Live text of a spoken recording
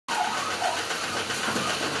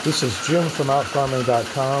This is Jim from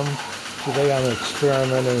OutFarming.com. Today I'm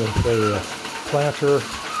experimenting with a planter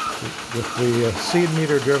with the seed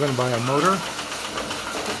meter driven by a motor.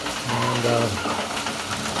 And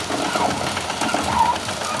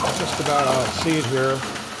just about out of seed here.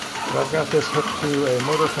 But I've got this hooked to a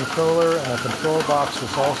motor controller and a control box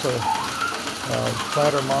that's also a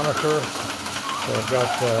planter monitor. So I've got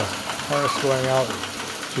harness going out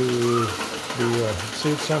to the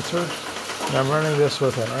seed sensor. And I'm running this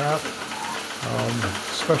with an app,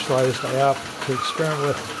 specialized app to experiment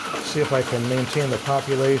with, see if I can maintain the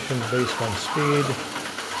population based on speed.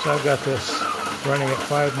 So I've got this running at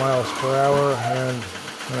 5 miles per hour, and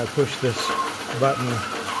when I push this button,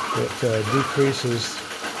 it decreases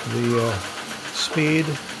the speed,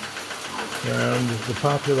 and the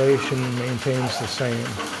population maintains the same.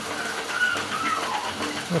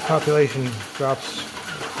 The population drops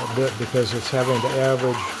a bit because it's having to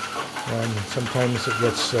average, and sometimes it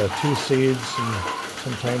gets 2 seeds, and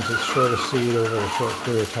sometimes it's short a seed over a short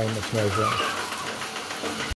period of time it's measuring.